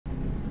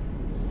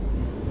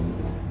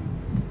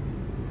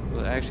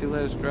actually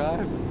let us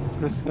drive?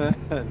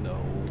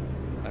 No.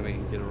 I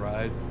mean, get a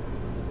ride.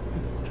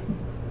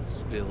 This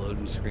would be a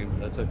loading screen,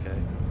 but that's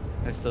okay.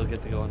 I still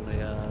get to go on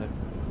the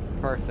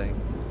car thing.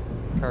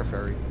 Car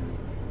ferry.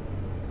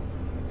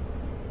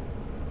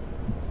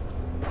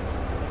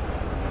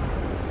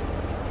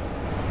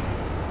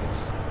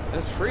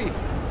 It's free.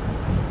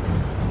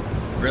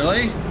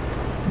 Really?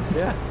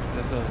 Yeah,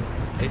 it's a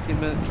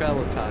 18-minute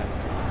travel time.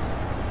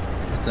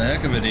 That's a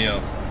heck of a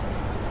deal.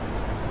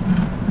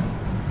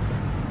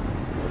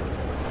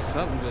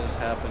 Something just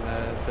happened.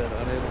 I said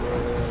unable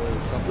to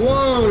something.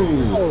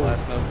 Whoa!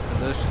 Last known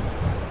position.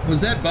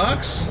 Was that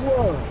Bucks?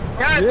 Whoa.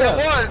 Yes, Yeah. it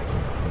was.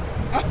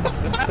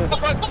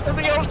 To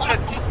the ocean.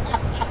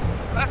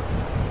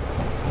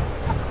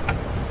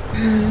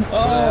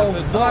 Oh,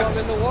 I'm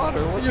Bucks! in the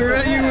water. What You the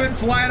heck? went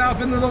flying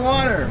off into the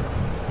water.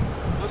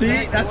 What the See,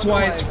 heck? that's What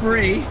why do it's I-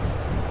 free.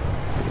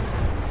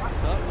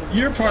 Something-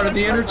 You're part of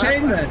the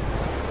entertainment.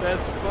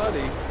 That's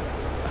funny.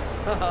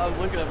 I'm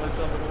looking at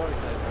myself in the water.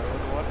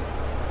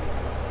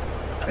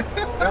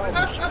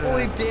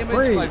 Holy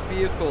damage my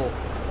vehicle.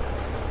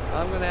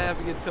 I'm gonna have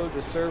to get towed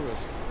to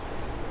service.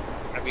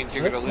 That means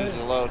you're gonna lose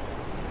the load.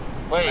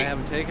 Wait. I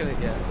haven't taken it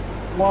yet.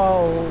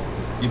 Whoa.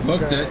 You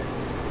booked Okay. it.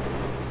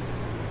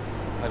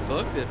 I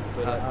booked it,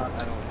 but I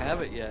don't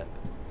have it yet.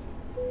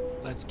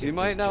 Let's get You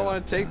might this not job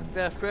want to take done.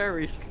 that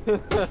ferry.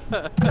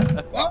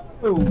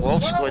 Whoa!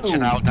 Wolf's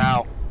glitching out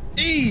now.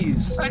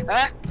 Jeez!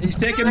 He's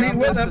taking me I'm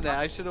with missing him. it.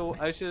 I should have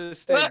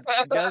stayed.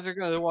 You guys are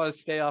gonna want to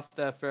stay off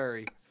that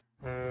ferry.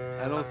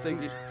 I don't think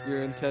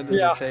you're intended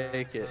Yeah. to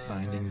take it.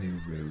 Finding new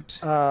route.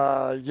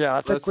 Yeah,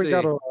 I think Let's we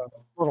got see. a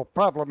little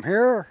problem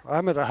here.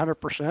 I'm at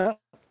 100%.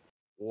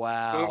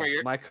 Wow, Boomer,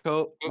 you're- my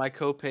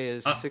copay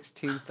is Uh,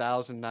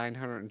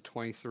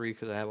 16,923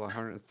 because I have I'm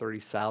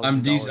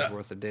 $130,000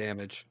 worth of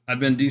damage. I've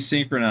been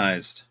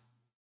desynchronized.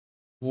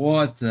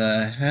 What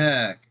the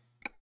heck?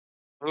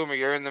 Boomer,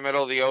 you're in the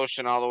middle of the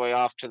ocean all the way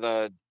off to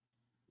the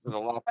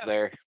left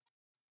there.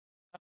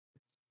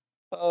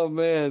 Oh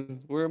man,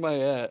 where am I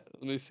at?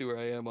 Let me see where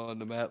I am on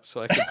the map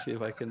so I can see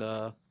if I can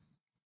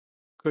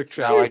quick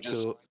travel I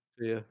to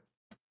you.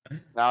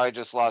 Now I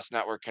just lost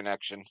network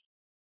connection.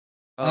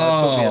 Oh,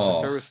 it put me at the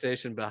Oh. service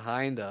station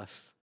behind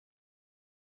us.